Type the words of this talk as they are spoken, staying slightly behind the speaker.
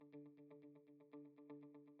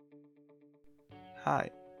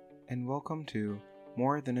Hi, and welcome to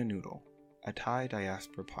More Than a Noodle, a Thai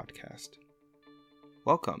diaspora podcast.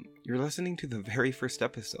 Welcome, you're listening to the very first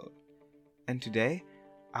episode, and today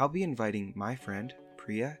I'll be inviting my friend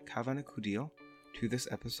Priya Kavanakudil to this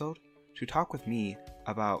episode to talk with me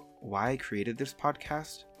about why I created this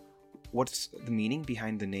podcast, what's the meaning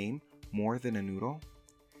behind the name More Than a Noodle,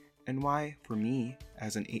 and why, for me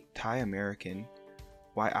as an Thai American,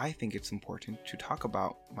 why I think it's important to talk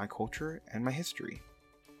about my culture and my history.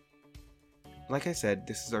 Like I said,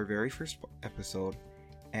 this is our very first episode,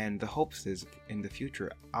 and the hopes is in the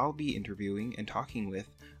future I'll be interviewing and talking with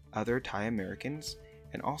other Thai Americans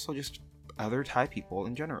and also just other Thai people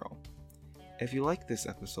in general. If you like this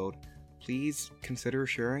episode, please consider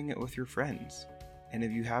sharing it with your friends. And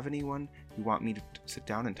if you have anyone you want me to sit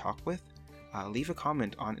down and talk with, leave a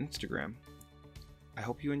comment on Instagram. I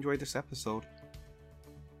hope you enjoy this episode.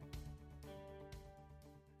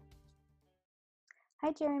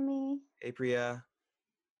 Hi, Jeremy. Hey Priya.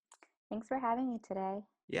 Thanks for having me today.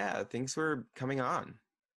 Yeah, thanks for coming on.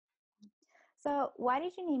 So, why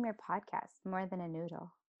did you name your podcast More Than a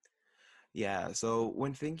Noodle? Yeah, so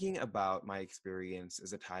when thinking about my experience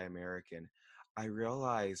as a Thai American, I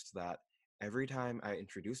realized that every time I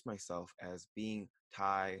introduced myself as being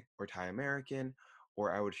Thai or Thai American,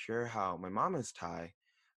 or I would share how my mom is Thai,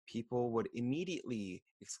 people would immediately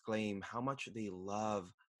exclaim how much they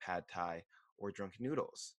love pad Thai or drunk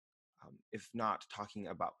noodles. If not talking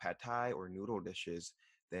about pad Thai or noodle dishes,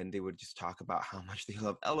 then they would just talk about how much they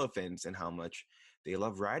love elephants and how much they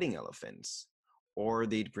love riding elephants. Or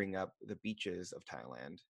they'd bring up the beaches of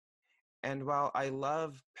Thailand. And while I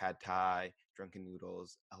love pad Thai, drunken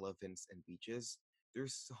noodles, elephants, and beaches,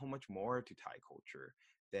 there's so much more to Thai culture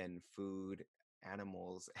than food,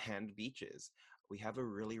 animals, and beaches. We have a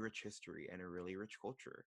really rich history and a really rich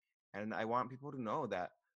culture. And I want people to know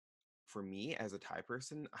that for me as a Thai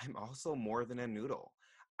person, I'm also more than a noodle.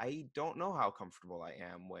 I don't know how comfortable I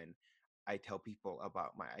am when I tell people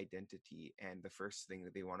about my identity, and the first thing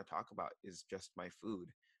that they want to talk about is just my food.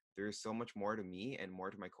 There's so much more to me and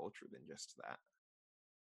more to my culture than just that.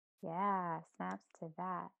 Yeah, snaps to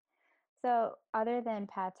that. So, other than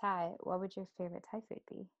pad Thai, what would your favorite Thai food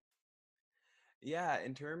be? Yeah,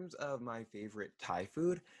 in terms of my favorite Thai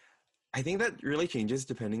food, I think that really changes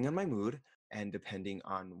depending on my mood and depending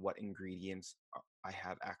on what ingredients I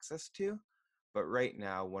have access to. But right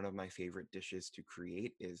now, one of my favorite dishes to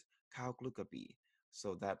create is khao glukabi.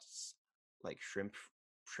 So that's like shrimp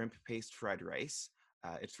paste fried rice.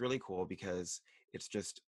 It's really cool because it's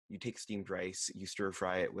just you take steamed rice, you stir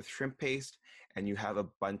fry it with shrimp paste, and you have a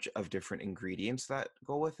bunch of different ingredients that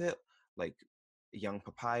go with it, like young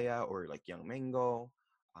papaya or like young mango.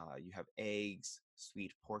 You have eggs,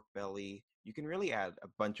 sweet pork belly. You can really add a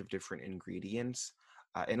bunch of different ingredients.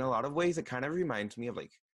 In a lot of ways, it kind of reminds me of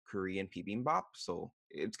like Korean bibimbap. So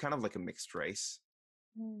it's kind of like a mixed rice.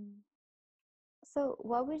 Hmm. So,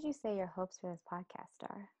 what would you say your hopes for this podcast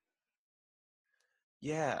are?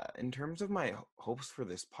 Yeah, in terms of my hopes for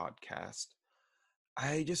this podcast,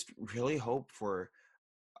 I just really hope for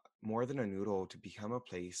More Than a Noodle to become a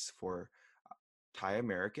place for Thai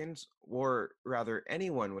Americans, or rather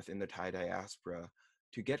anyone within the Thai diaspora,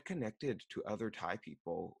 to get connected to other Thai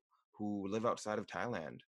people who live outside of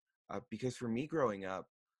Thailand. Because for me growing up,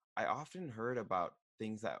 I often heard about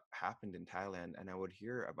things that happened in Thailand and I would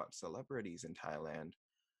hear about celebrities in Thailand,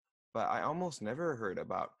 but I almost never heard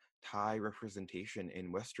about Thai representation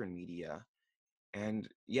in Western media. And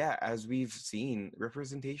yeah, as we've seen,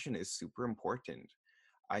 representation is super important.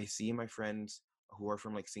 I see my friends who are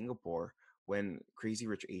from like Singapore, when Crazy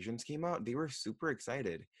Rich Asians came out, they were super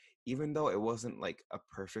excited, even though it wasn't like a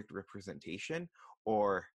perfect representation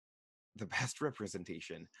or the best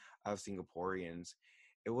representation of Singaporeans.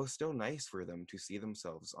 It was still nice for them to see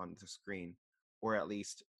themselves on the screen, or at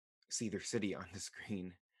least see their city on the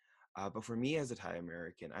screen. But for me as a Thai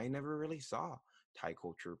American, I never really saw Thai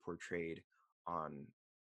culture portrayed on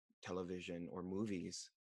television or movies.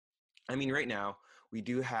 I mean, right now, we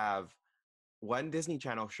do have one Disney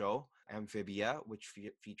Channel show, Amphibia, which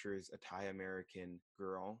features a Thai American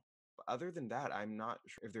girl. But other than that, I'm not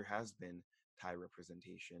sure if there has been Thai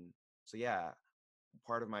representation. So, yeah,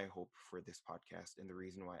 part of my hope for this podcast and the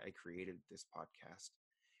reason why I created this podcast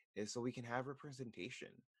is so we can have representation.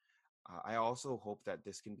 I also hope that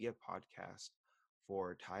this can be a podcast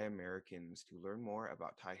for Thai Americans to learn more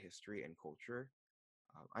about Thai history and culture.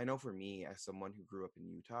 I know for me, as someone who grew up in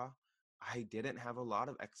Utah, I didn't have a lot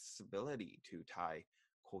of accessibility to Thai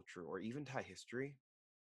culture or even Thai history.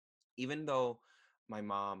 Even though my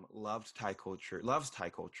mom loves Thai culture, loves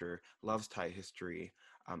Thai history,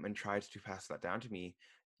 and tries to pass that down to me,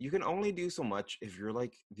 you can only do so much if you're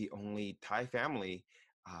like the only Thai family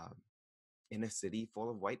um, in a city full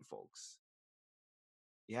of white folks.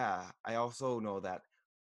 Yeah, I also know that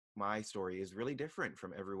my story is really different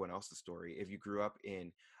from everyone else's story. If you grew up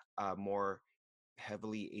in a more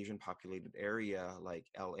heavily Asian populated area like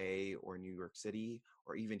LA or New York City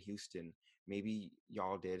or even Houston, maybe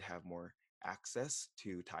y'all did have more access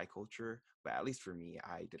to Thai culture, but at least for me,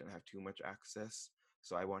 I didn't have too much access.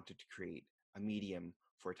 So I wanted to create a medium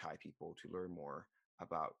for Thai people to learn more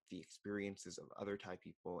about the experiences of other Thai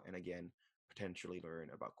people and again, potentially learn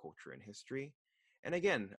about culture and history. And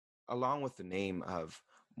again, along with the name of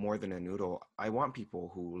More Than a Noodle, I want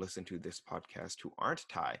people who listen to this podcast who aren't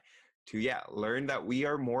Thai to, yeah, learn that we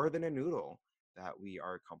are more than a noodle, that we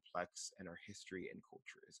are complex and our history and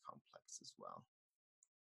culture is complex as well.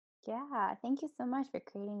 Yeah, thank you so much for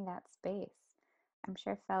creating that space. I'm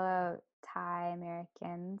sure fellow Thai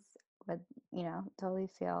Americans would, totally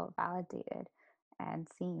feel validated and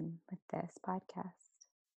seen with this podcast.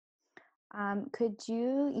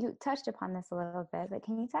 You touched upon this a little bit, but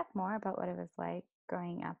can you talk more about what it was like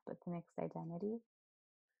growing up with a mixed identity?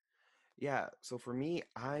 Yeah, so for me,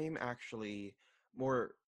 I'm actually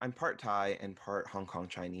I'm part Thai and part Hong Kong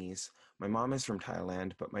Chinese. My mom is from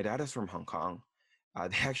Thailand, but my dad is from Hong Kong.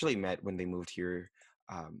 They actually met when they moved here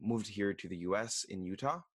to the US in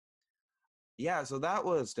Utah. Yeah, so that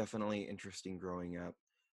was definitely interesting growing up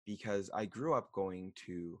because I grew up going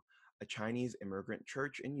to a Chinese immigrant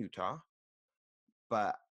church in Utah,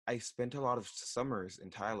 but I spent a lot of summers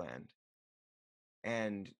in Thailand.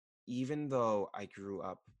 And even though I grew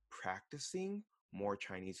up practicing more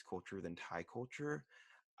Chinese culture than Thai culture,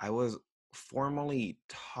 I was formally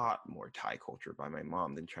taught more Thai culture by my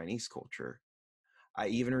mom than Chinese culture. I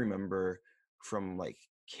even remember from like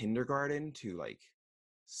kindergarten to like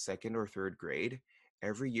second or third grade,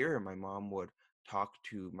 every year my mom would talk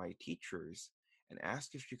to my teachers and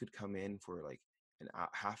ask if she could come in for like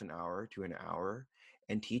half an hour to an hour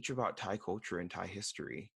and teach about Thai culture and Thai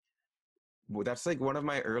history. Well, that's like one of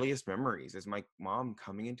my earliest memories is my mom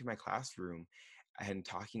coming into my classroom and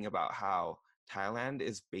talking about how Thailand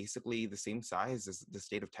is basically the same size as the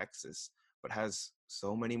state of Texas, but has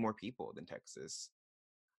so many more people than Texas.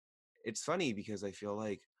 It's funny because I feel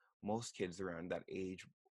like most kids around that age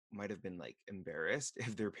might have been like embarrassed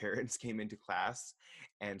if their parents came into class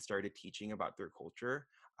and started teaching about their culture,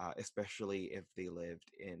 especially if they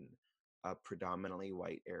lived in a predominantly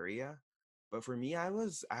white area. But for me, I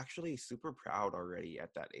was actually super proud already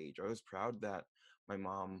at that age. I was proud that my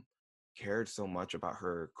mom cared so much about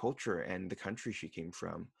her culture and the country she came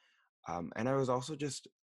from. And I was also just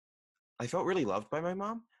I felt really loved by my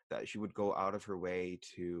mom that she would go out of her way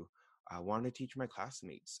to want to teach my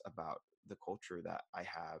classmates about the culture that I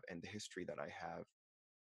have and the history that I have.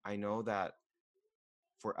 I know that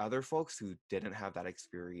for other folks who didn't have that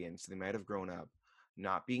experience, they might have grown up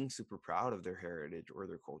not being super proud of their heritage or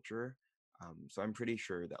their culture. So I'm pretty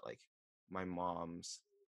sure that like my mom's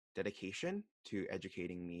dedication to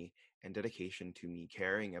educating me and dedication to me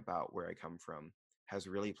caring about where I come from has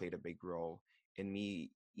really played a big role in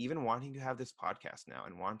me even wanting to have this podcast now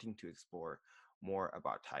and wanting to explore more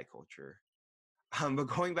about Thai culture. But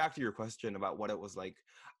going back to your question about what it was like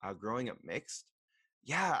growing up mixed,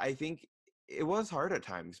 yeah, I think it was hard at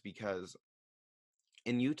times because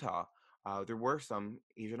in Utah, there were some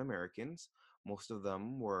Asian Americans. Most of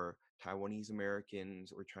them were Taiwanese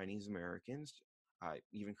Americans or Chinese Americans,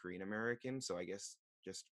 even Korean Americans. So I guess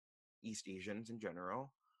just East Asians in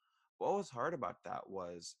general. What was hard about that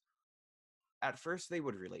was at first they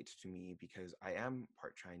would relate to me because I am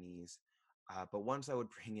part Chinese. But once I would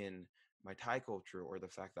bring in my Thai culture or the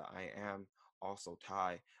fact that I am also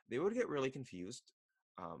Thai, they would get really confused.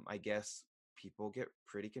 I guess people get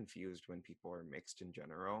pretty confused when people are mixed in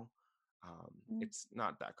general. Mm. It's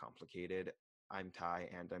not that complicated. I'm Thai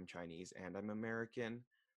and I'm Chinese and I'm American.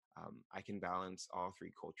 I can balance all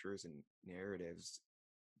three cultures and narratives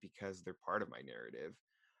because they're part of my narrative.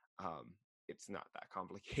 Um, it's not that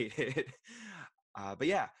complicated. But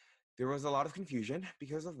yeah, there was a lot of confusion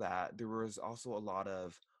because of that. There was also a lot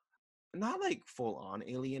of not like full on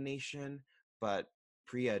alienation, but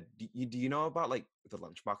Priya, do you know about like the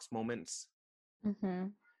lunchbox moments? Mm-hmm.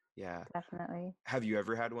 Yeah. Definitely. Have you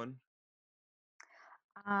ever had one?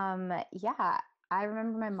 Yeah, I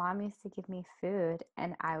remember my mom used to give me food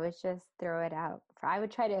and I would just throw it out. I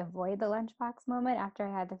would try to avoid the lunchbox moment after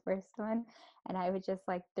I had the first one, and I would just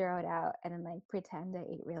like throw it out and then like pretend I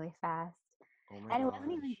ate really fast. Oh my And it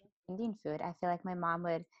wasn't even gosh. just Indian food. I feel like my mom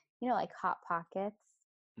would, like Hot Pockets.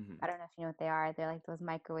 Hmm. I don't know if you know what they are. They're like those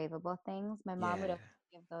microwavable things. My mom would Yeah.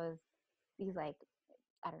 always give those these like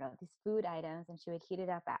I don't know, these food items, and she would heat it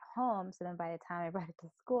up at home. So then by the time I brought it to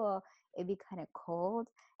school, it'd be kind of cold,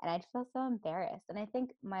 and I'd feel so embarrassed. And I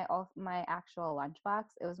think my actual lunchbox,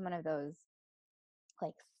 it was one of those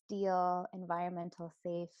like steel environmental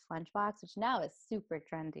safe lunchbox, which now is super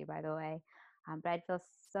trendy, by the way. But I'd feel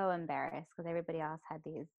so embarrassed because everybody else had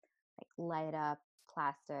these like light up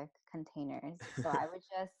plastic containers. So I would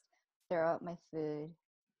just throw out my food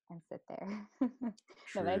and sit there.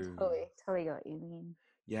 No, but I True. totally get what you mean.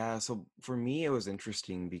 Yeah, so for me, it was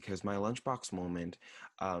interesting because my lunchbox moment,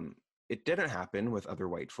 um, it didn't happen with other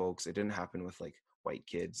white folks. It didn't happen with like white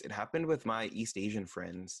kids. It happened with my East Asian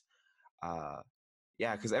friends. Uh,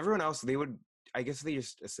 yeah, because everyone else, they would, I guess they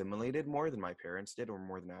just assimilated more than my parents did or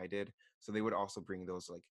more than I did. So they would also bring those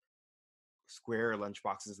like square lunch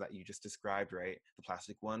boxes that you just described, right? The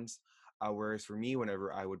plastic ones. Whereas for me,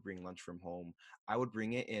 whenever I would bring lunch from home, I would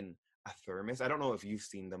bring it in a thermos. I don't know if you've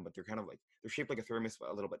seen them, but they're kind of like they're shaped like a thermos, but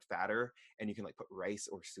a little bit fatter, and you can like put rice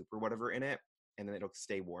or soup or whatever in it, and then it'll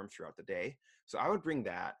stay warm throughout the day. So I would bring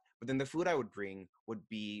that, but then the food I would bring would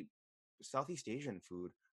be Southeast Asian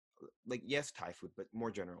food, like yes, Thai food, but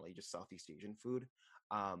more generally just Southeast Asian food.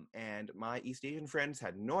 And my East Asian friends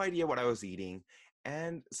had no idea what I was eating,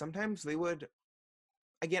 and sometimes they would,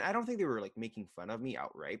 again, I don't think they were like making fun of me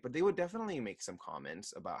outright, but they would definitely make some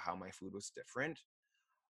comments about how my food was different.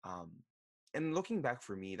 um, and looking back,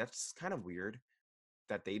 for me, that's kind of weird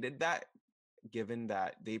that they did that, given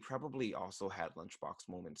that they probably also had lunchbox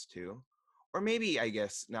moments too. Or maybe, I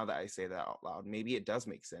guess now that I say that out loud, maybe it does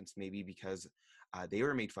make sense, maybe because they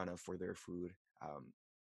were made fun of for their food.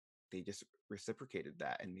 They just reciprocated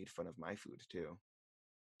that and made fun of my food too.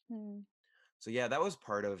 Hmm. So yeah, that was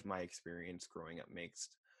part of my experience growing up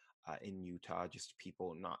mixed in Utah. Just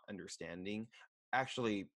people not understanding.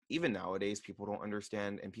 Actually, even nowadays, people don't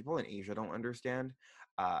understand, and people in Asia don't understand.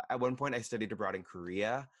 At one point, I studied abroad in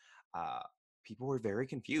Korea. Uh, People were very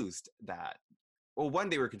confused that, well, one,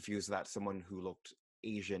 they were confused that someone who looked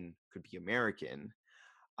Asian could be American.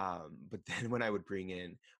 But then when I would bring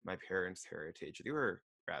in my parents' heritage, they were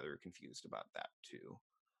rather confused about that too.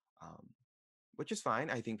 Um, which is fine.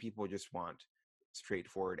 I think people just want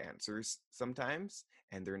straightforward answers sometimes,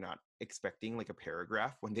 and they're not expecting like a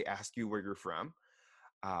paragraph when they ask you where you're from.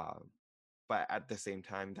 Uh, but at the same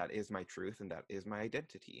time, that is my truth and that is my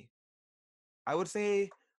identity. I would say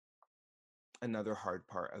another hard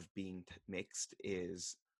part of being mixed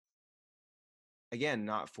is, again,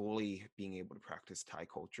 not fully being able to practice Thai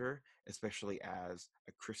culture, especially as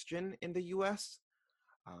a Christian in the US.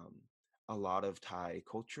 Um, a lot of Thai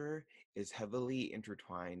culture is heavily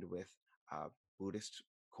intertwined with uh, Buddhist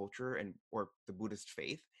culture and or the Buddhist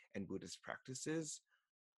faith and Buddhist practices.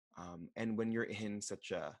 And when you're in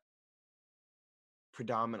such a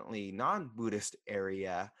predominantly non-Buddhist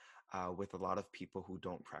area with a lot of people who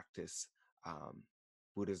don't practice um,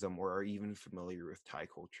 Buddhism or are even familiar with Thai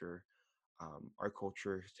culture, our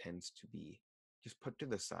culture tends to be just put to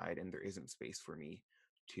the side, and there isn't space for me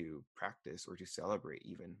to practice or to celebrate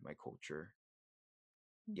even my culture.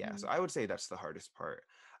 Yeah, Hmm. so I would say that's the hardest part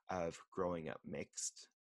of growing up mixed.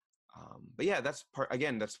 But yeah, that's part,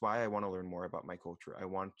 again, that's why I want to learn more about my culture. I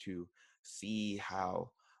want to see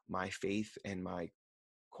how my faith and my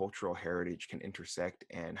cultural heritage can intersect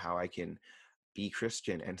and how I can be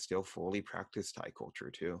Christian and still fully practice Thai culture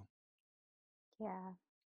too. Yeah,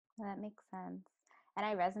 that makes sense. And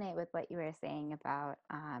I resonate with what you were saying about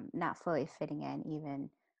not fully fitting in, even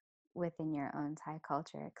within your own Thai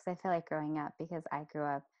culture. Because I feel like growing up, because I grew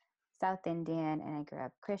up South Indian and I grew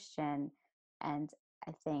up Christian, and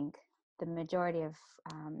I think the majority of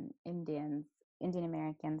Indian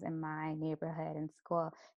Americans in my neighborhood and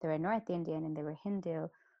school, they were North Indian and they were Hindu.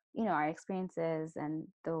 You know, our experiences and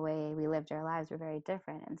the way we lived our lives were very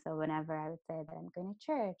different. And so whenever I would say that I'm going to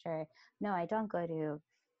church, or no, I don't go to,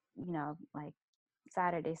 like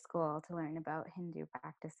Saturday school to learn about Hindu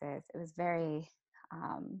practices, it was very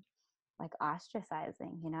um, like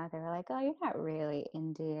ostracizing. They were like, "Oh, you're not really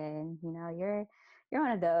Indian. You're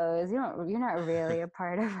one of those. You're not really a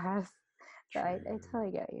part of us." So I True.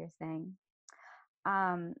 totally get what you're saying.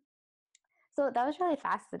 Um, so that was really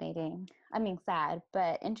fascinating. I mean, sad,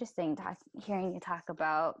 but interesting hearing you talk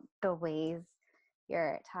about the ways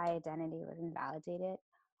your Thai identity was invalidated.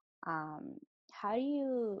 Um, how do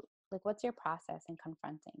you like? What's your process in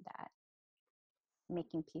confronting that,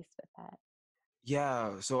 making peace with that?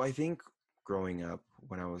 Yeah, so I think growing up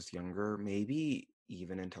when I was younger, maybe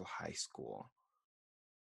even until high school.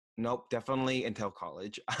 Nope, definitely until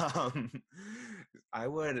college. Um, I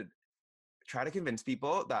would try to convince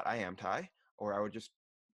people that I am Thai, or I would just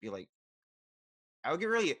be like, I would get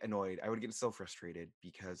really annoyed. I would get so frustrated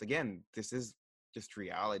because, again, this is just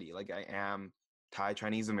reality. Like I am Thai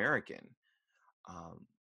Chinese American. Um,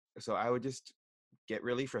 so I would just get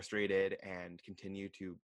really frustrated and continue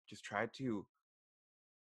to just try to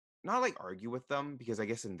not like argue with them because I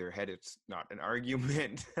guess in their head it's not an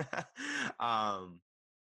argument. um,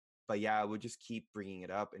 but yeah, I would just keep bringing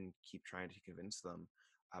it up and keep trying to convince them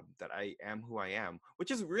that I am who I am,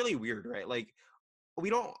 which is really weird, right? Like we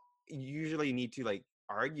don't usually need to like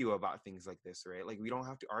argue about things like this, right? Like we don't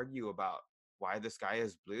have to argue about why the sky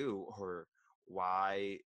is blue or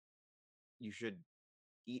why you should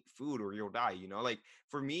eat food or you'll die, you know? Like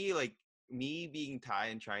for me, like me being Thai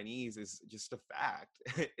and Chinese is just a fact.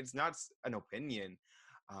 It's not an opinion.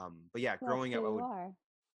 But yeah, That's growing who up, I you would, are.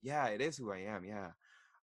 yeah, it is who I am. Yeah.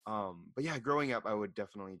 But yeah, growing up, I would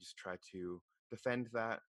definitely just try to defend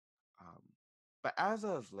that. Um, but as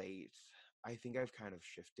of late, I think I've kind of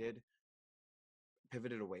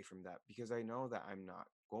pivoted away from that because I know that I'm not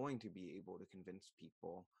going to be able to convince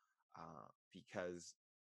people because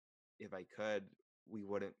if I could,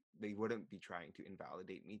 they wouldn't be trying to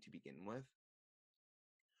invalidate me to begin with.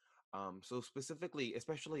 So specifically,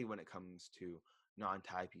 especially when it comes to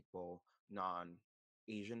non-Thai people,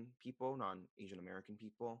 non-Asian people, non-Asian American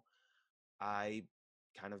people, I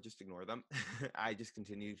kind of just ignore them. I just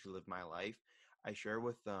continue to live my life. I share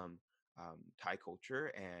with them Thai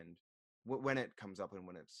culture and when it comes up and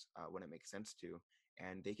when it makes sense to,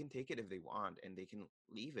 and they can take it if they want, and they can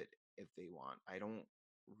leave it if they want. I don't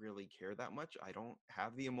really care that much. I don't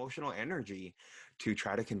have the emotional energy to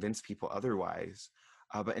try to convince people otherwise.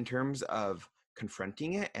 But in terms of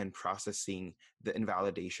confronting it and processing the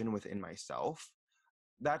invalidation within myself,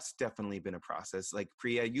 that's definitely been a process. Like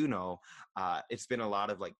Priya, it's been a lot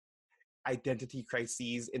of like identity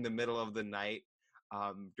crises in the middle of the night,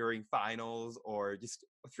 during finals or just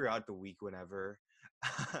throughout the week whenever.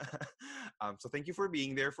 So thank you for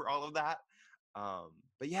being there for all of that.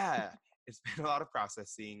 But yeah, it's been a lot of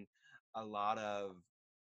processing, a lot of,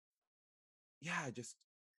 yeah, just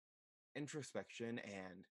introspection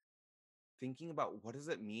and thinking about what does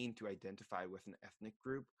it mean to identify with an ethnic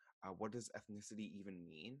group? What does ethnicity even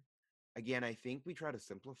mean? Again, I think we try to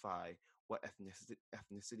simplify what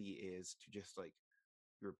ethnicity is to just like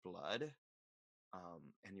your blood,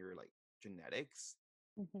 and your like genetics.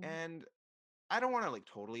 Hmm. And I don't want to like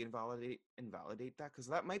totally invalidate that because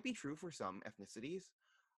that might be true for some ethnicities,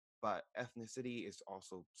 but ethnicity is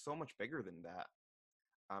also so much bigger than that.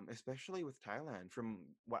 Especially with Thailand, from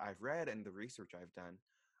what I've read and the research I've done,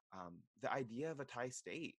 the idea of a Thai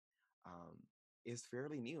state um, is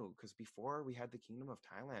fairly new because before we had the Kingdom of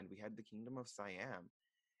Thailand, we had the Kingdom of Siam.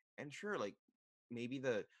 And sure, like maybe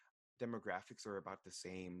the demographics are about the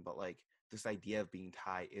same, but like this idea of being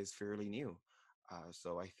Thai is fairly new.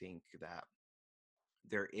 So I think that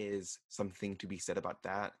there is something to be said about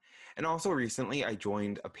that. And also recently I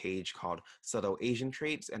joined a page called Subtle Asian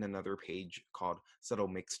Traits and another page called Subtle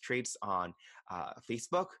Mixed Traits on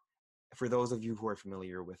Facebook. For those of you who are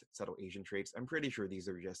familiar with Subtle Asian Traits, I'm pretty sure these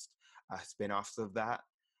are just spin-offs of that.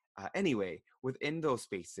 Anyway, within those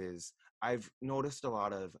spaces, I've noticed a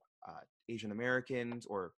lot of Asian Americans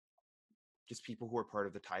or just people who are part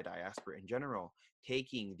of the Thai diaspora in general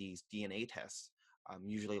taking these DNA tests,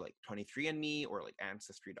 usually like 23andMe or like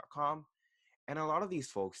Ancestry.com. And a lot of these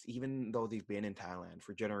folks, even though they've been in Thailand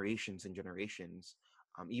for generations and generations,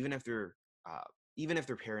 um, even if they're uh, even if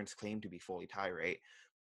their parents claim to be fully Thai, right?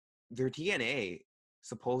 Their DNA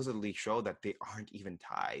supposedly show that they aren't even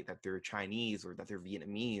Thai, that they're Chinese or that they're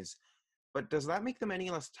Vietnamese. But does that make them any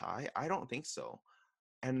less Thai? I don't think so.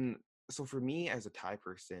 And so for me as a Thai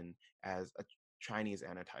person, as a Chinese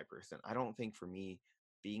and a Thai person, I don't think for me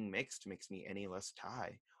being mixed makes me any less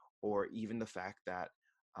Thai. Or even the fact that,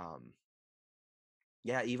 um,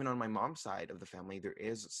 yeah, even on my mom's side of the family, there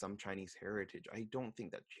is some Chinese heritage. I don't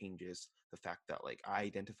think that changes the fact that like I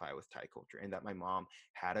identify with Thai culture and that my mom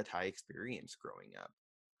had a Thai experience growing up.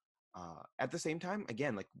 At the same time,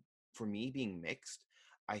 again, like for me being mixed,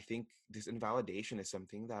 I think this invalidation is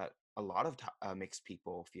something that a lot of mixed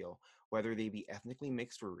people feel, whether they be ethnically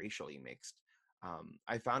mixed or racially mixed.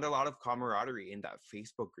 I found a lot of camaraderie in that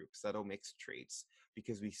Facebook group, Subtle Mixed Traits,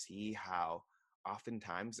 because we see how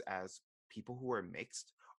oftentimes as people who are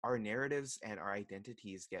mixed, our narratives and our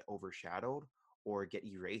identities get overshadowed or get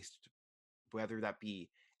erased, whether that be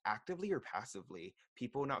actively or passively.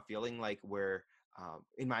 People not feeling like we're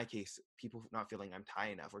in my case, people not feeling I'm Thai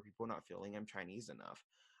enough or people not feeling I'm Chinese enough.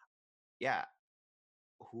 Yeah,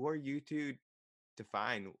 who are you to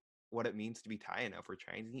define what it means to be Thai enough or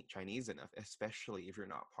Chinese enough, especially if you're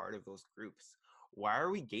not part of those groups? Why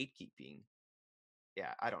are we gatekeeping?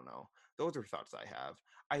 Yeah, I don't know. Those are thoughts I have.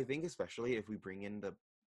 I think especially if we bring in the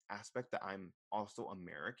aspect that I'm also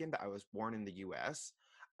American, that I was born in the US,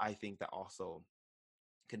 I think that also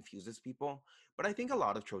confuses people. But I think a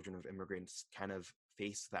lot of children of immigrants kind of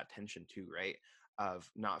face that tension too, right? Of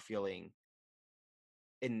not feeling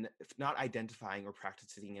in not identifying or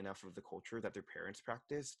practicing enough of the culture that their parents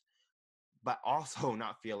practiced, but also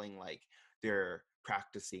not feeling like they're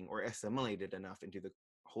practicing or assimilated enough into the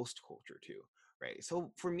host culture too, right?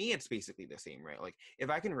 So for me, it's basically the same, right? Like if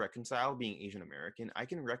I can reconcile being Asian American, I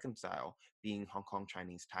can reconcile being Hong Kong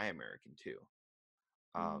Chinese Thai American too.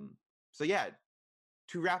 Mm. Um, so yeah,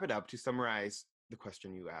 to wrap it up, to summarize the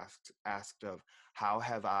question you asked of how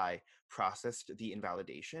have I processed the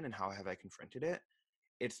invalidation and how have I confronted it?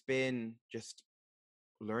 It's been just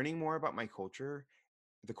learning more about my culture,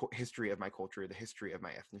 the history of my culture, the history of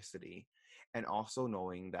my ethnicity, and also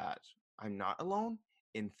knowing that I'm not alone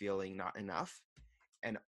in feeling not enough,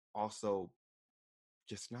 and also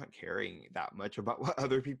just not caring that much about what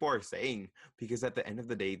other people are saying, because at the end of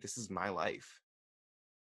the day, this is my life.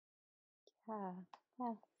 Yeah,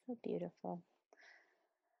 yeah, so beautiful.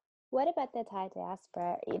 What about the Thai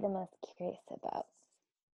diaspora are you the most curious about?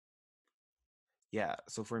 Yeah,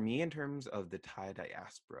 so for me, in terms of the Thai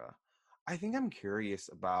diaspora, I think I'm curious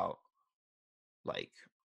about like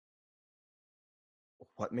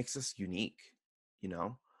what makes us unique, you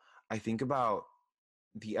know? I think about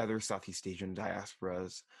the other Southeast Asian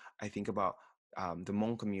diasporas. I think about the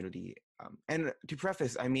Hmong community. And to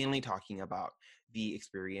preface, I'm mainly talking about the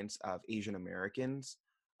experience of Asian Americans,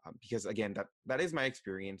 because again, that is my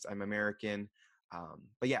experience. I'm American.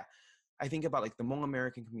 But yeah, I think about like the Hmong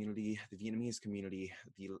American community, the Vietnamese community,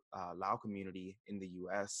 the Lao community in the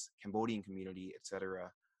US, Cambodian community,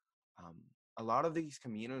 etc. Um, a lot of these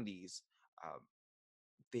communities, um,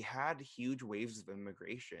 they had huge waves of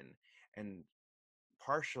immigration, and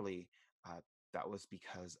partially uh, that was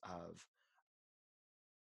because of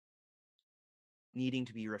needing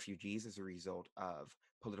to be refugees as a result of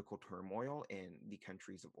political turmoil in the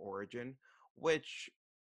countries of origin, which,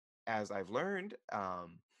 as I've learned,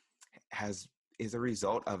 has is a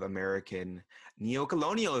result of American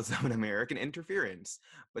neocolonialism and American interference.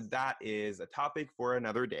 But that is a topic for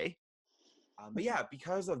another day. But yeah,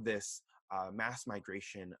 because of this mass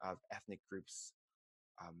migration of ethnic groups,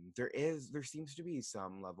 there seems to be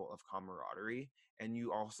some level of camaraderie, and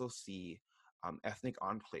you also see ethnic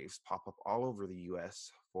enclaves pop up all over the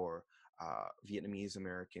U.S. for Vietnamese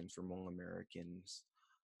Americans, for Hmong Americans.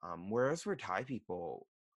 Whereas for Thai people,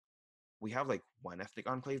 we have like one ethnic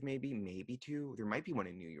enclave, maybe two. There might be one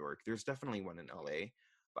in New York. There's definitely one in L.A.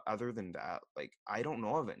 But other than that, like I don't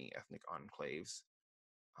know of any ethnic enclaves.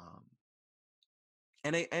 Um,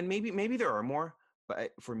 and maybe there are more,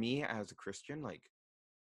 but for me as a Christian, like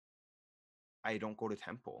I don't go to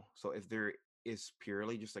temple. So if there is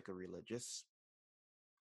purely just like a religious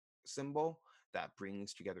symbol that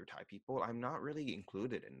brings together Thai people, I'm not really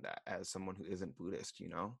included in that as someone who isn't Buddhist, you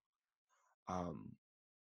know? Um,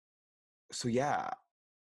 so yeah,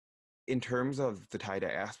 in terms of the Thai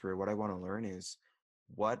diaspora, what I want to learn is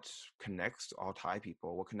what connects all Thai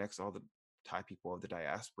people, what connects all the Thai people of the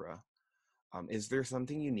diaspora. Is there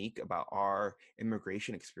something unique about our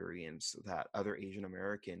immigration experience that other Asian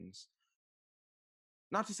Americans,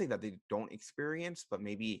 not to say that they don't experience, but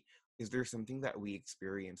maybe is there something that we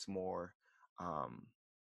experience more, um,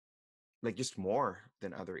 like just more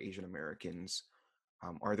than other Asian Americans?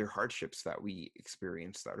 Are there hardships that we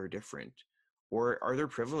experience that are different? Or are there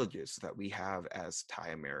privileges that we have as Thai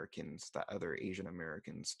Americans that other Asian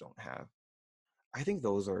Americans don't have? I think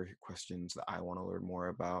those are questions that I want to learn more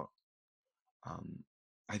about. Um,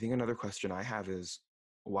 I think another question I have is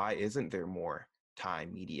why isn't there more Thai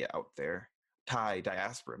media out there? Thai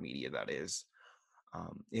diaspora media, that is.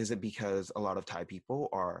 Is it because a lot of Thai people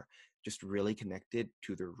are just really connected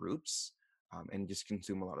to their roots and just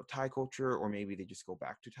consume a lot of Thai culture, or maybe they just go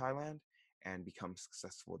back to Thailand and become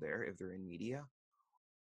successful there if they're in media?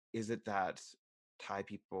 Is it that Thai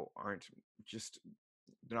people aren't just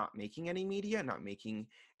not making any media, not making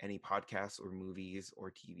any podcasts or movies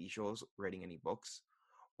or TV shows, writing any books?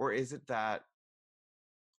 Or is it that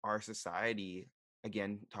our society,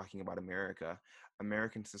 again, talking about America,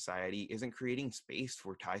 American society isn't creating space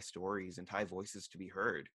for Thai stories and Thai voices to be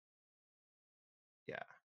heard? Yeah.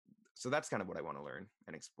 So that's kind of what I want to learn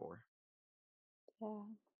and explore. Yeah.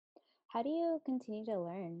 How do you continue to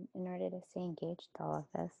learn in order to stay engaged with all of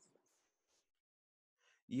this?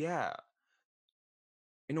 Yeah.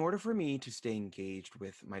 In order for me to stay engaged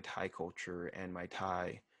with my Thai culture and my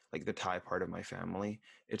Thai, like the Thai part of my family,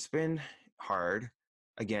 it's been hard,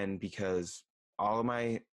 again, because all of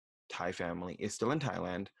my Thai family is still in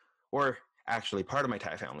Thailand, or Actually, part of my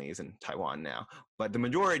Thai family is in Taiwan now, but the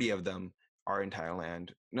majority of them are in Thailand.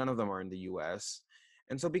 None of them are in the US.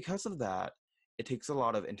 And so because of that, it takes a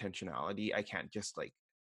lot of intentionality. I can't just like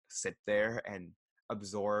sit there and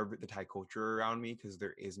absorb the Thai culture around me because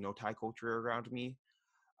there is no Thai culture around me.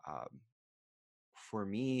 Um, for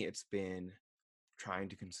me, it's been trying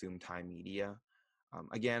to consume Thai media.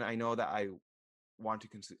 Again, I know that want to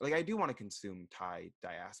consume, like I do want to consume Thai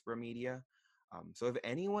diaspora media. So if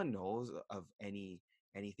anyone knows of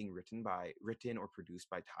anything written or produced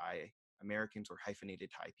by Thai Americans or hyphenated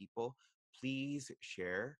Thai people, please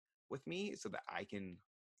share with me so that I can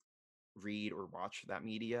read or watch that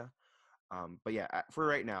media. But yeah, for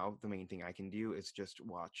right now, the main thing I can do is just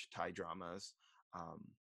watch Thai dramas, um,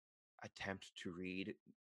 attempt to read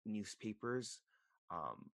newspapers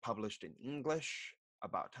published in English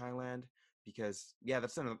about Thailand because yeah,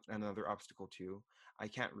 that's another obstacle too. I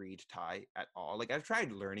can't read Thai at all. Like I've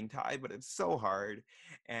tried learning Thai, but it's so hard.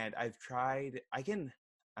 And I can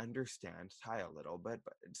understand Thai a little bit,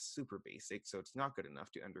 but it's super basic, so it's not good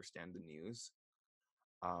enough to understand the news.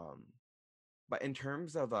 Um, but in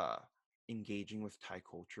terms of engaging with Thai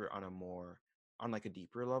culture on like a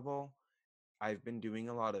deeper level, I've been doing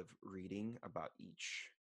a lot of reading about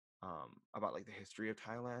about like the history of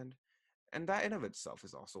Thailand, and that in of itself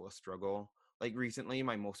is also a struggle. Like recently,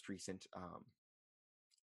 my most recent,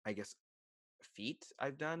 I guess, feat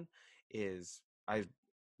I've done is I've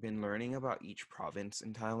been learning about each province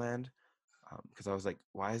in Thailand because I was like,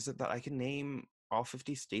 why is it that I can name all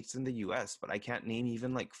 50 states in the U.S., but I can't name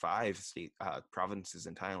even like five provinces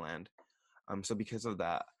in Thailand? So because of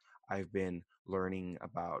that, I've been learning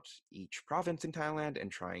about each province in Thailand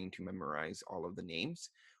and trying to memorize all of the names,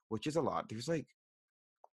 which is a lot. There's like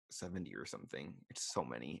 70 or something. It's so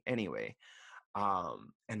many. Anyway,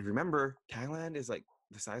 and remember, Thailand is like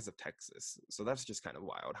the size of Texas. So that's just kind of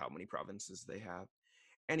wild how many provinces they have.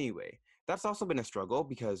 Anyway, that's also been a struggle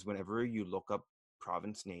because whenever you look up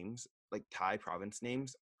province names, like Thai province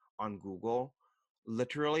names on Google,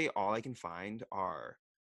 literally all I can find are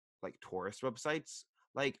like tourist websites.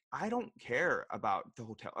 Like I don't care about the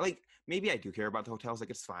hotel. Like maybe I do care about the hotels. Like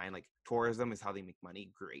it's fine. Like tourism is how they make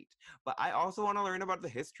money. Great. But I also want to learn about the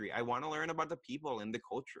history. I want to learn about the people and the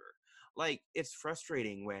culture. Like it's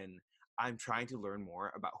frustrating when I'm trying to learn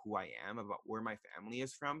more about who I am, about where my family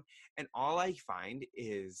is from, and all I find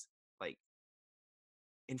is like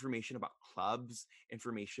information about clubs,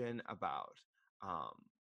 information about um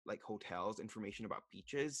like hotels, information about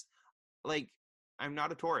beaches. Like I'm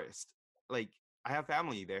not a tourist. Like I have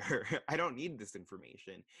family there. I don't need this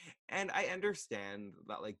information. And I understand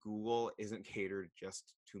that like Google isn't catered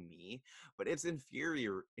just to me, but it's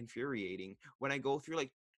infuriating when I go through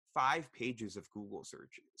like 5 pages of Google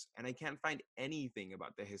searches and I can't find anything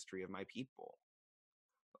about the history of my people.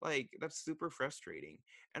 Like that's super frustrating.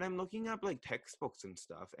 And I'm looking up like textbooks and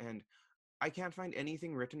stuff and I can't find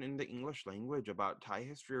anything written in the English language about Thai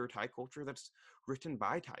history or Thai culture that's written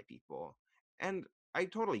by Thai people. And I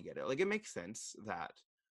totally get it. Like, it makes sense that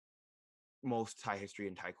most Thai history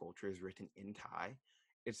and Thai culture is written in Thai.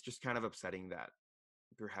 It's just kind of upsetting that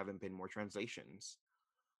there haven't been more translations.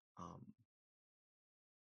 Um,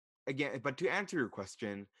 Again, but to answer your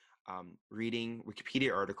question, reading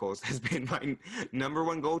Wikipedia articles has been my number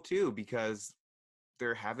one go-to because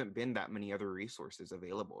there haven't been that many other resources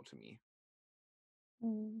available to me.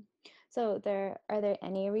 Mm. So are there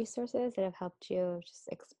any resources that have helped you just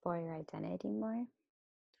explore your identity more?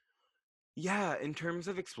 Yeah, in terms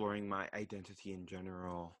of exploring my identity in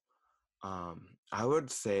general, I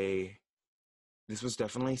would say this was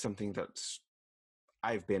definitely something that's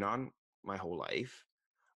I've been on my whole life.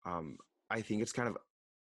 Um, I think it's kind of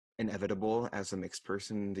inevitable as a mixed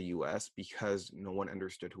person in the US because no one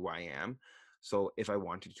understood who I am. So if I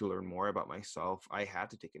wanted to learn more about myself, I had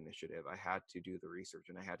to take initiative. I had to do the research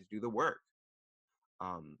and I had to do the work.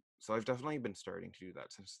 So I've definitely been starting to do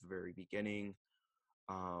that since the very beginning.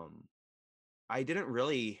 Um, I didn't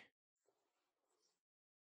really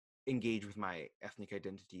engage with my ethnic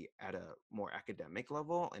identity at a more academic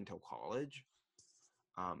level until college.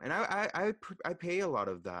 And I pay a lot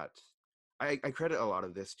of that. I credit a lot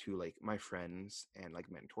of this to like my friends and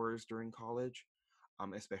like mentors during college,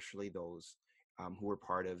 especially those who were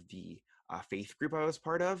part of the faith group I was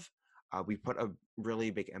part of. We put a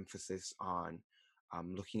really big emphasis on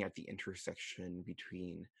looking at the intersection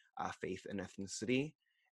between faith and ethnicity,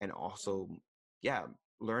 and also, yeah,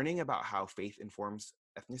 learning about how faith informs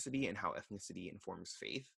ethnicity and how ethnicity informs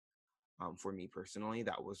faith. For me personally,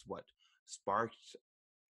 that was what sparked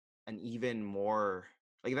an even more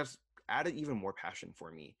like that's added even more passion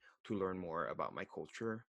for me to learn more about my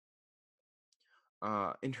culture.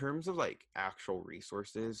 In terms of like actual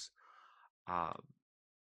resources, um,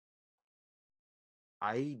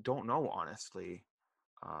 I don't know honestly.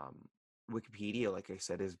 Um, Wikipedia, like I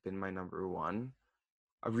said, has been my number one.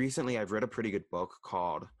 Recently, I've read a pretty good book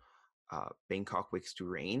called Bangkok Wakes to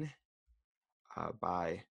Rain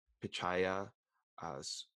by Pichaya uh,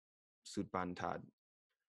 Sudbantad.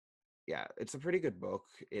 Yeah, it's a pretty good book.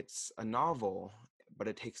 It's a novel, but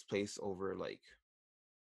it takes place over like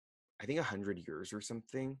I think 100 years or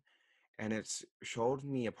something, and it's showed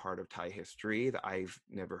me a part of Thai history that I've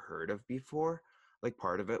never heard of before. Like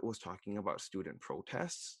part of it was talking about student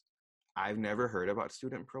protests. I've never heard about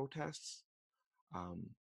student protests. Um,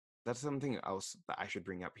 that's something else that I should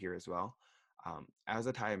bring up here as well. As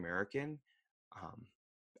a Thai American, um,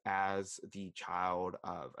 as the child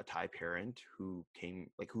of a Thai parent who came,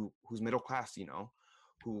 like who's middle class,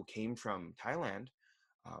 who came from Thailand,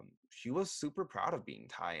 she was super proud of being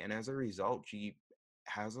Thai, and as a result, she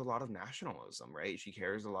has a lot of nationalism, right? She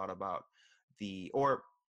cares a lot about or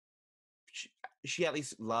she, she at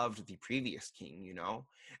least loved the previous king,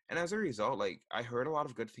 and as a result, like I heard a lot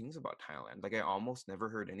of good things about Thailand. Like I almost never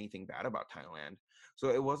heard anything bad about Thailand. So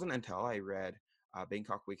it wasn't until I read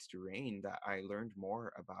Bangkok Wakes to Rain that I learned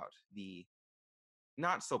more about the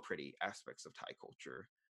not so pretty aspects of Thai culture.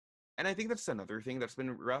 And I think that's another thing that's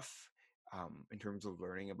been rough in terms of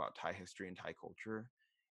learning about Thai history and Thai culture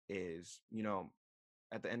is,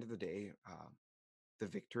 at the end of the day, the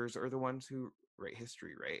victors are the ones who write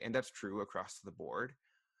history, right? And that's true across the board.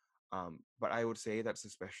 But I would say that's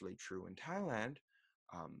especially true in Thailand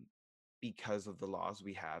um, because of the laws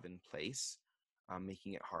we have in place,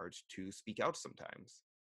 making it hard to speak out sometimes.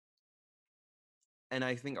 And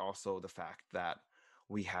I think also the fact that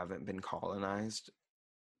we haven't been colonized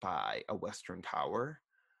by a Western power.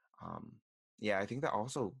 Um, yeah, I think that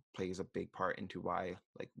also plays a big part into why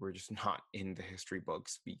like we're just not in the history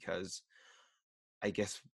books because I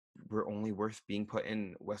guess we're only worth being put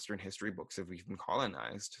in Western history books if we've been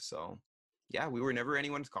colonized. So yeah, we were never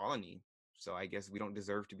anyone's colony. So I guess we don't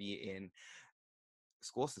deserve to be in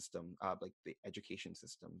school system, like the education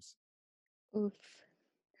systems. Oof.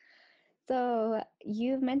 So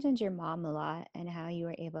you've mentioned your mom a lot and how you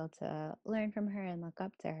were able to learn from her and look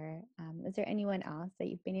up to her. Is there anyone else that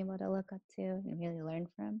you've been able to look up to and really learn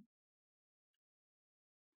from?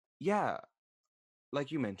 Yeah,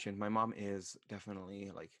 like you mentioned, my mom is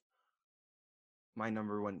definitely like my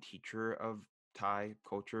number one teacher of Thai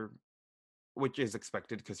culture, which is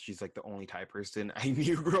expected because she's like the only Thai person I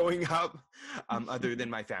knew growing up, other than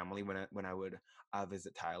my family when I would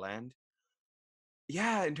visit Thailand.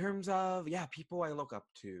 Yeah, in terms of people I look up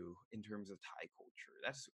to in terms of Thai culture.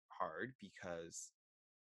 That's hard because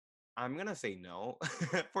I'm gonna say no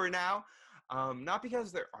for now. Not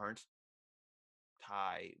because there aren't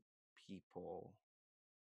Thai people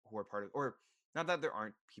who are part of, or not that there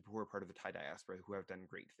aren't people who are part of the Thai diaspora who have done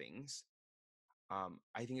great things.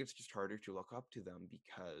 I think it's just harder to look up to them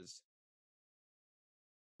because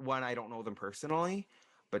one, I don't know them personally,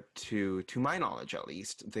 but to my knowledge at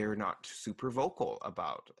least, they're not super vocal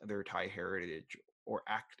about their Thai heritage or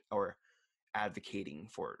advocating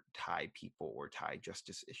for Thai people or Thai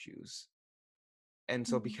justice issues. And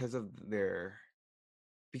so Mhm.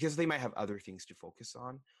 because they might have other things to focus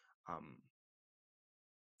on, um,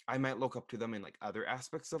 I might look up to them in like other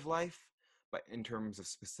aspects of life, but in terms of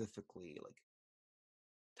specifically like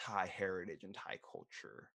Thai heritage and Thai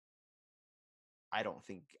culture, I don't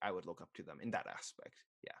think I would look up to them in that aspect.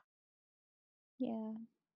 Yeah. Yeah.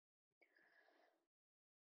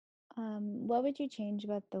 What would you change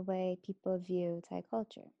about the way people view Thai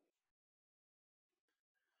culture?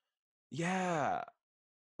 Yeah.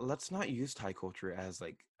 Let's not use Thai culture as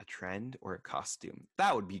like a trend or a costume.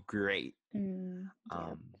 That would be great.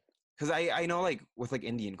 Yep. Because I know like with like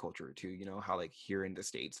Indian culture too, how like here in the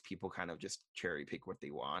States people kind of just cherry pick what they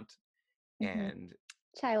want. Hmm. And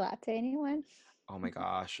Chai latte, anyone? oh my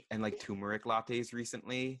gosh, and like turmeric lattes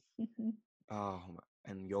recently. Oh,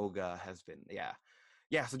 and yoga has been,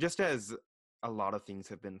 yeah. So just as a lot of things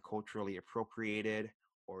have been culturally appropriated,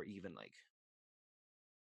 or even like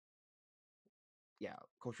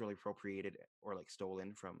culturally appropriated or like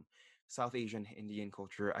stolen from South Asian Indian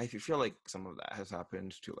culture, I feel like some of that has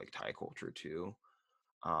happened to like Thai culture too.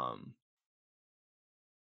 Um,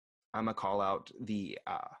 I'm gonna call out the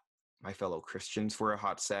my fellow Christians for a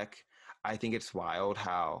hot sec. I think it's wild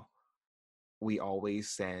how we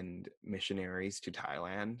always send missionaries to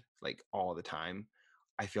Thailand, like all the time.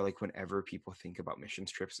 I feel like whenever people think about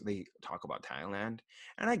missions trips, they talk about Thailand.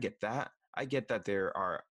 And I get that. I get that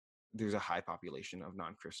there's a high population of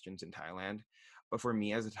non-Christians in Thailand. But for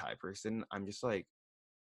me as a Thai person, I'm just like,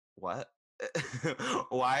 what?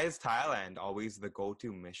 why is Thailand always the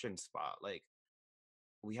go-to mission spot? Like,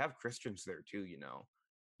 we have Christians there too, you know.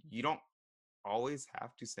 You don't always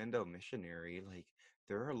have to send a missionary. Like,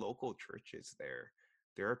 there are local churches there.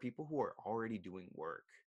 There are people who are already doing work.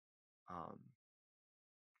 Um,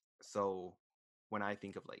 so when I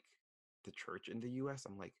think of like the church in the US,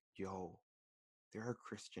 I'm like, yo, there are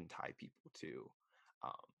Christian Thai people too.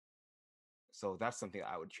 Um, so that's something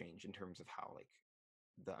I would change in terms of how like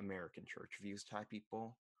the American church views Thai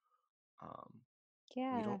people. Um, we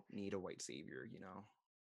Yeah, don't need a white savior, you know.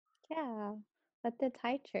 yeah. But the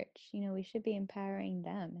Thai church, we should be empowering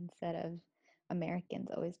them instead of Americans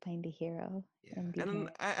always playing the hero Yeah, and being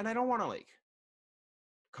here. and I don't want to like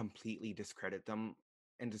completely discredit them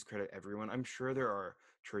and discredit everyone. I'm sure there are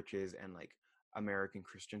churches and like American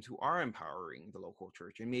Christians who are empowering the local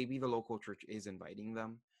church, and maybe the local church is inviting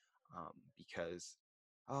them, because,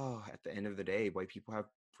 oh, at the end of the day, white people have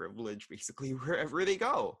privilege basically wherever they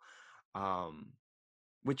go, um,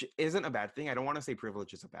 which isn't a bad thing. I don't want to say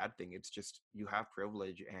privilege is a bad thing. It's just you have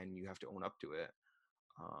privilege and you have to own up to it.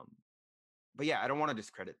 Um, but yeah, I don't want to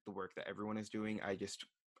discredit the work that everyone is doing. I just,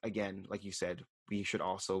 again, like you said, we should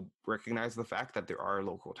also recognize the fact that there are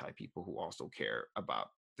local Thai people who also care about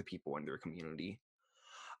the people in their community.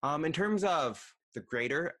 In terms of the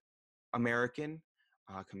greater American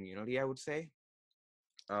community, I would say,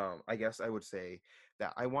 I guess I would say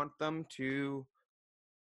that I want them to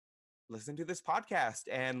listen to this podcast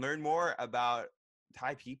and learn more about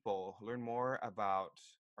Thai people, learn more about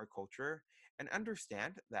our culture, and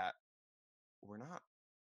understand that we're not,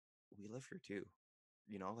 we live here too.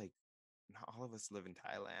 You know, like not all of us live in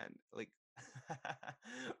Thailand. Like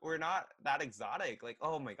we're not that exotic. Like,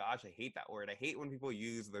 oh my gosh, I hate that word. I hate when people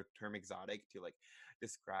use the term exotic to like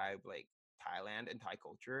describe like Thailand and Thai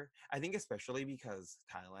culture. I think especially because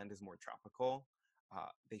Thailand is more tropical,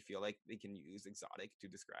 they feel like they can use exotic to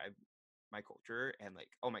describe my culture. And like,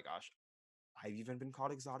 oh my gosh, I've even been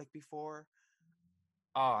called exotic before.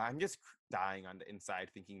 Oh, I'm just dying on the inside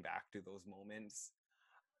thinking back to those moments.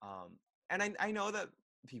 Um, and I know that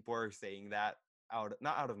people are saying that out,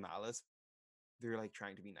 not out of malice, they're like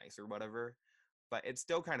trying to be nice or whatever, but it's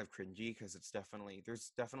still kind of cringy because it's definitely,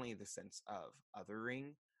 there's definitely the sense of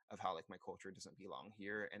othering, of how like my culture doesn't belong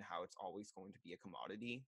here and how it's always going to be a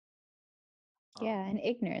commodity. Yeah, Um, and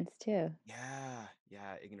ignorance too.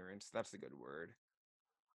 yeah, ignorance. That's a good word.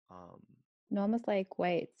 Um, And almost like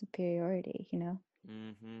white superiority.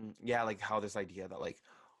 yeah, like how this idea that like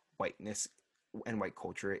whiteness and white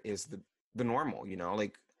culture is the normal, you know,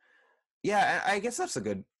 like yeah, I guess that's a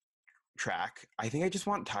good track. I think I just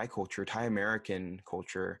want Thai culture, Thai American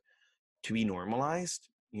culture to be normalized,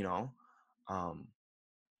 you know? Um,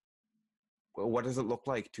 what does it look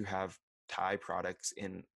like to have Thai products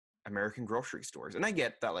in American grocery stores? And I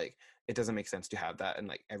get that like it doesn't make sense to have that in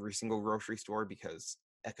like every single grocery store because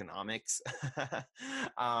economics.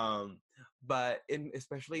 um, but in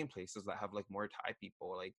especially in places that have like more Thai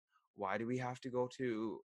people, like why do we have to go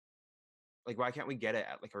to, like why can't we get it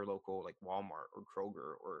at like our local like Walmart or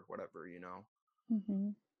Kroger or whatever, you know?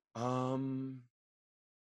 Hmm. Um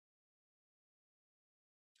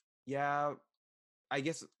yeah, I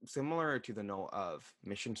guess similar to the note of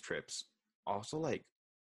missions trips, also like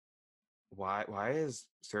why is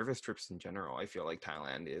service trips in general? I feel like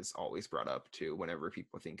Thailand is always brought up too whenever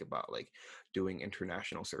people think about like doing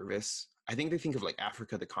international service. I think they think of like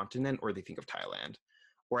Africa, the continent, or they think of Thailand,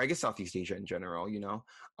 or I guess Southeast Asia in general. You know,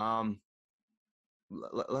 um,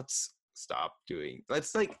 let's stop doing.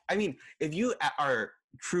 Let's like, I mean, if you are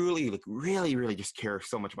truly like really just care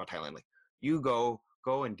so much about Thailand, like you go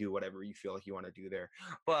and do whatever you feel like you want to do there.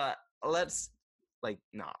 But let's like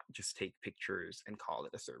not just take pictures and call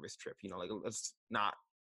it a service trip. You know, like let's not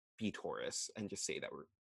be tourists and just say that we're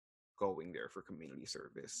going there for community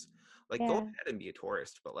service. Like go Yeah, ahead and be a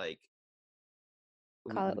tourist, but like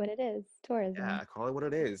call it what it is, tourism, yeah, call it what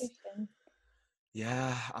it is. vacation.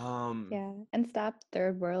 Yeah. Yeah, and stop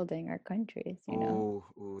third worlding our countries. Oh,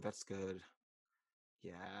 that's good.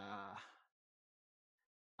 Yeah.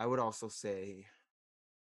 I would also say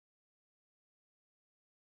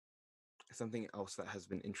something else that has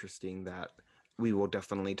been interesting that we will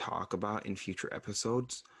definitely talk about in future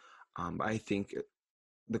episodes. I think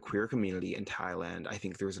the queer community in Thailand, I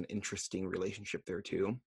think there's an interesting relationship there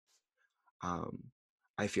too. Um,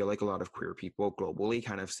 I feel like a lot of queer people globally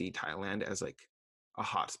kind of see Thailand as like a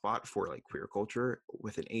hotspot for like queer culture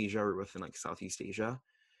within Asia or within like Southeast Asia,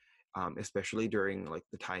 especially during like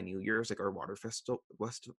the Thai New Year's, like our water festival.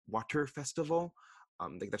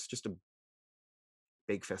 Like that's just a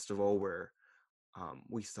big festival where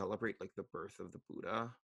we celebrate like the birth of the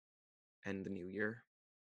Buddha and the New Year.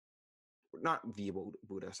 not the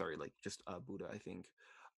Buddha, sorry, like just Buddha, I think.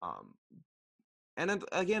 Um, and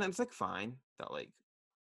again, it's like fine that like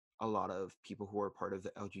a lot of people who are part of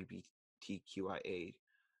the LGBTQIA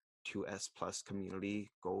 2S plus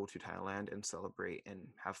community go to Thailand and celebrate and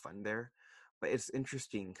have fun there. But it's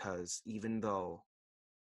interesting because even though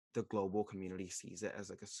the global community sees it as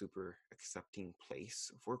like a super accepting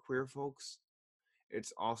place for queer folks,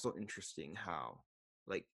 it's also interesting how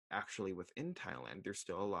like actually within Thailand there's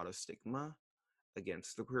still a lot of stigma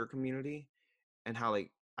against the queer community, and how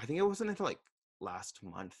like I think it wasn't until like last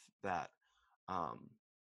month that um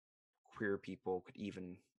queer people could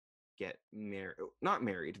even get married, not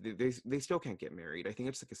married, they still can't get married. I think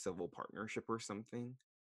it's like a civil partnership or something.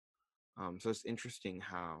 So it's interesting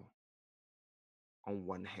how on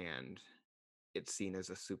one hand it's seen as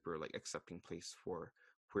a super like accepting place for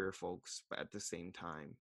queer folks, but at the same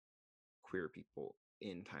time queer people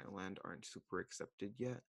in Thailand aren't super accepted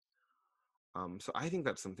yet. So I think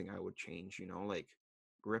that's something I would change, you know, like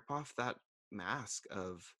rip off that mask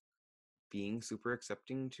of being super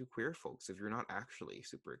accepting to queer folks if you're not actually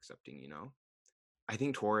super accepting, you know? I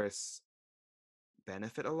think tourists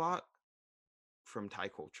benefit a lot from Thai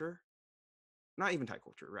culture. Not even Thai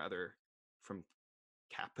culture, rather from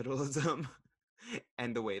capitalism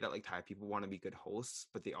and the way that like Thai people want to be good hosts,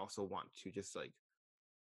 but they also want to just like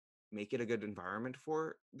make it a good environment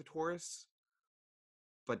for the tourists.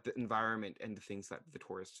 But the environment and the things that the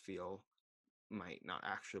tourists feel might not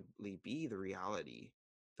actually be the reality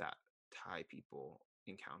that Thai people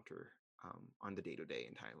encounter on the day to day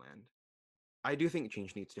in Thailand. I do think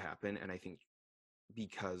change needs to happen, and I think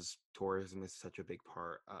because tourism is such a big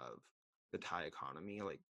part of the Thai economy,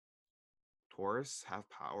 like tourists have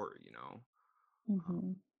power, you know. Um,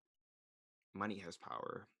 Mm-hmm. money has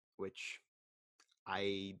power, which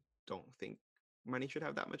I don't think money should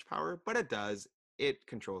have that much power, but it does. It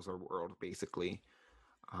controls our world, basically.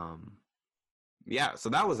 Um, yeah, so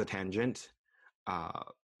that was a tangent. Uh,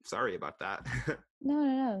 sorry about that. No,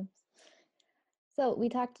 no, no. So we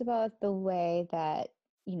talked about the way that,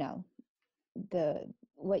 you know, the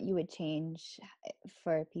what you would change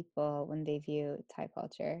for people when they view Thai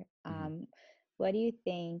culture. Mhm. What do you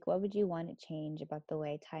think? What would you want to change about the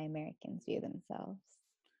way Thai Americans view themselves?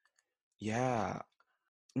 Yeah,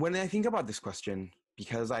 when I think about this question,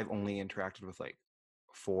 because I've only interacted with like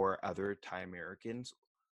four other Thai Americans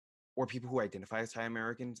or people who identify as Thai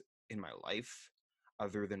Americans in my life,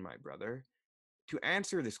 other than my brother, to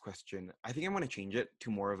answer this question, I think I want to change it to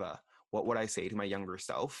more of a what would I say to my younger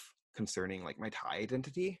self concerning like my Thai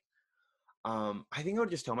identity. I think I would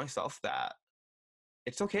just tell myself that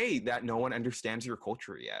it's okay that no one understands your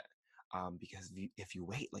culture yet. Because if you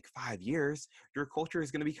wait like 5 years, your culture is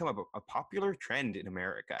going to become a popular trend in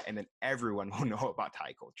America, and then everyone will know about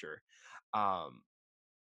Thai culture. Um,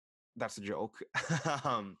 that's a joke.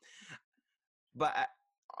 um, but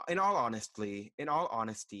in all honesty,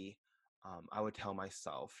 I would tell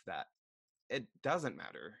myself that it doesn't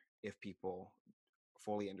matter if people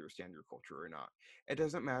fully understand your culture or not. It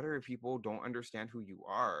doesn't matter if people don't understand who you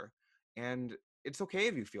are. And it's okay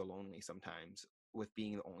if you feel lonely sometimes with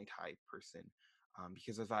being the only Thai person.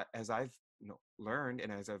 Because as I've learned,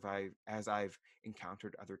 and as I've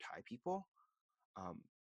encountered other Thai people, um,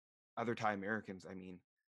 other Thai Americans, I mean,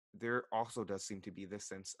 there also does seem to be this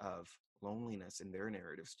sense of loneliness in their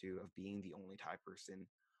narratives too, of being the only Thai person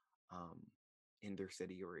um, in their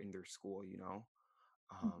city or in their school, you know.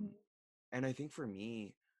 Um, Mm-hmm. and I think for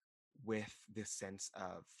me, with this sense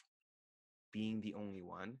of being the only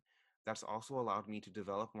one, that's also allowed me to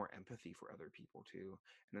develop more empathy for other people too.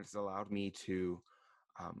 And it's allowed me to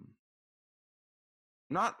um,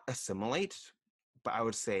 not assimilate, but I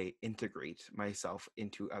would say integrate myself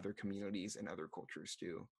into other communities and other cultures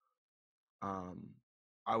too. Um,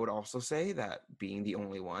 I would also say that being the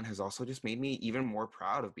only one has also just made me even more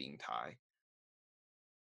proud of being Thai.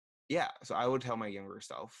 Yeah, so I would tell my younger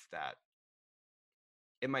self that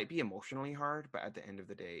it might be emotionally hard, but at the end of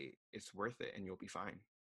the day, it's worth it and you'll be fine.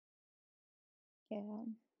 Yeah.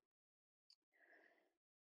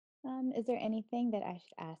 Is there anything that I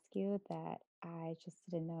should ask you that I just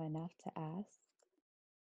didn't know enough to ask?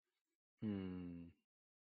 Hmm.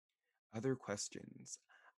 Other questions.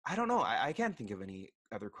 I don't know. I can't think of any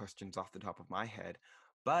other questions off the top of my head.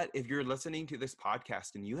 But if you're listening to this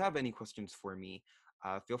podcast and you have any questions for me,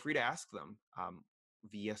 feel free to ask them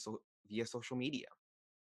via via social media.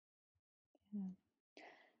 Yeah.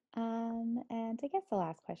 And I guess the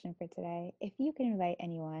last question for today, if you could invite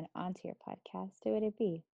anyone onto your podcast, who would it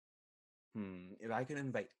be? If I could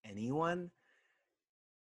invite anyone,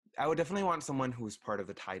 I would definitely want someone who's part of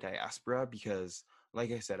the Thai diaspora because,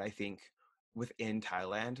 like I said, I think within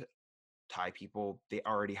Thailand, Thai people, they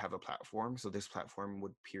already have a platform. So this platform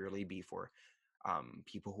would purely be for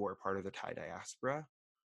people who are part of the Thai diaspora.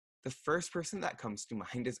 The first person that comes to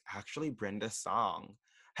mind is actually Brenda Song.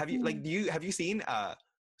 Mm. Have you seen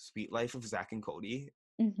Sweet Life of Zach and Cody?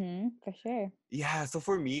 For sure. Yeah, so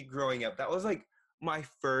for me growing up, that was like my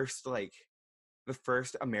first like the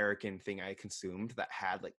first American thing I consumed that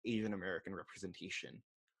had like Asian American representation.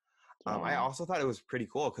 I Yeah. also thought it was pretty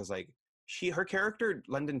cool because like her character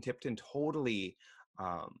London Tipton totally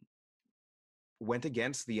um, went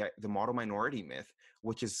against the model minority myth,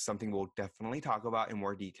 which is something we'll definitely talk about in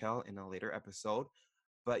more detail in a later episode.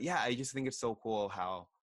 But yeah, I just think it's so cool how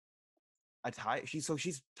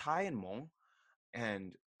she's Thai and Hmong,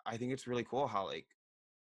 and I think it's really cool how like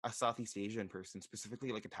a Southeast Asian person,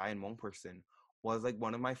 specifically like a Thai and Hmong person, was like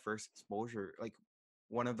one of my first exposure, like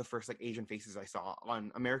one of the first like Asian faces I saw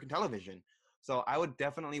on American television. So I would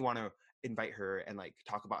definitely want to invite her and like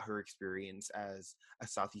talk about her experience as a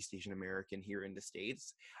Southeast Asian American here in the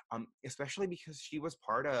States, especially because she was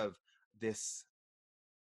part of this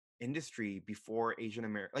industry before Asian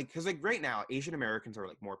American, like because like right now Asian Americans are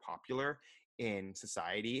like more popular in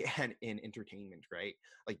society and in entertainment, right?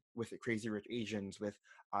 Like with the Crazy Rich Asians, with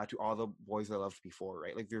To All the Boys I Loved Before,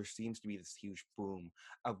 right? Like there seems to be this huge boom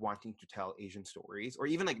of wanting to tell Asian stories, or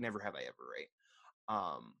even like Never Have I Ever,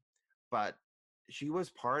 right? But she was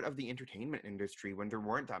part of the entertainment industry when there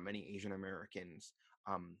weren't that many Asian Americans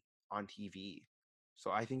um, on TV.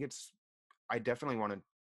 So I think I definitely want to,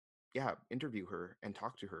 yeah, interview her and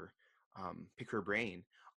talk to her, pick her brain.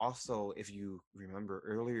 Also, if you remember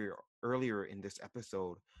earlier in this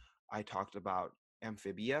episode, I talked about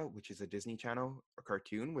Amphibia, which is a Disney Channel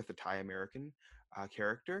cartoon with a Thai American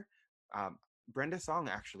character. Um, Brenda Song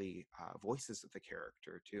actually voices the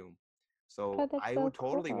character too. Oh, So that's I so would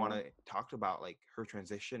totally want cool. to talk about like her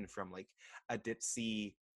transition from like a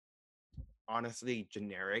ditzy, honestly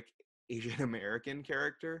generic Asian American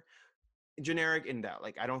character, generic in that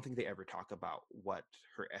like I don't think they ever talk about what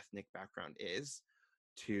her ethnic background is,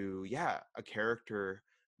 to yeah, a character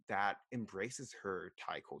that embraces her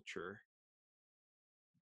Thai culture.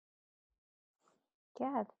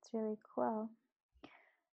 Yeah, that's really cool.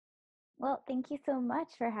 Well, thank you so much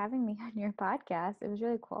for having me on your podcast. It was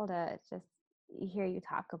really cool to just hear you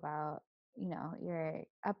talk about, your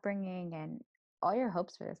upbringing and all your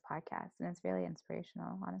hopes for this podcast. And it's really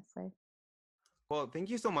inspirational, honestly. Well, thank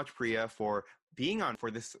you so much, Priya, for being on for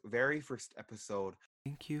this very first episode.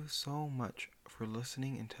 Thank you so much for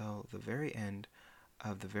listening until the very end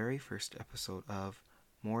of the very first episode of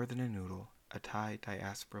More Than a Noodle, a Thai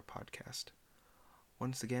diaspora podcast.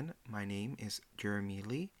 Once again, my name is Jeremy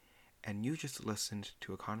Lee, and you just listened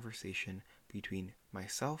to a conversation between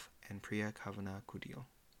myself and Priya Kavana Kudil.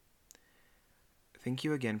 Thank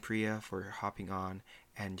you again, Priya, for hopping on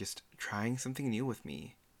and just trying something new with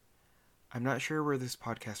me. I'm not sure where this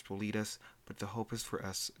podcast will lead us, but the hope is for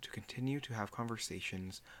us to continue to have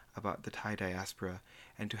conversations about the Thai diaspora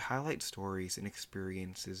and to highlight stories and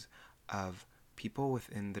experiences of people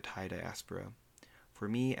within the Thai diaspora. For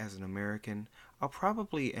me, as an American, I'll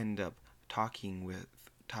probably end up talking with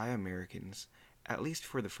Thai Americans, at least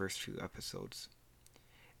for the first few episodes.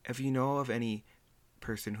 If you know of any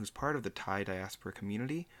person who's part of the Thai diaspora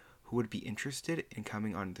community who would be interested in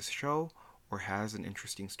coming on this show or has an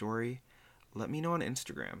interesting story, let me know on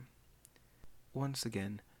Instagram. Once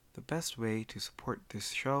again, the best way to support this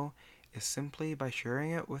show is simply by sharing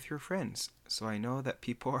it with your friends so I know that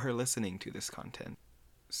people are listening to this content.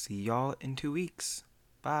 See y'all in 2 weeks.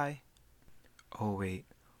 Bye. Oh wait,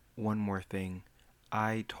 one more thing.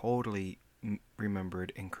 I totally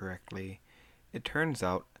remembered incorrectly. It turns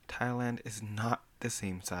out Thailand is not the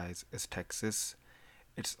same size as Texas.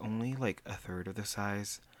 It's only like a third of the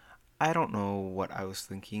size. I don't know what I was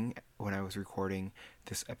thinking when I was recording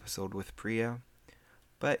this episode with Priya,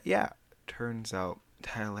 but yeah, turns out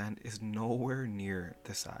Thailand is nowhere near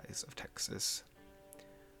the size of Texas.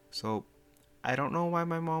 So I don't know why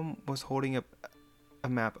my mom was holding up a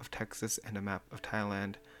map of Texas and a map of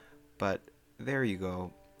Thailand, but there you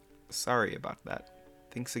go. Sorry about that.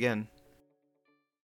 Thanks again.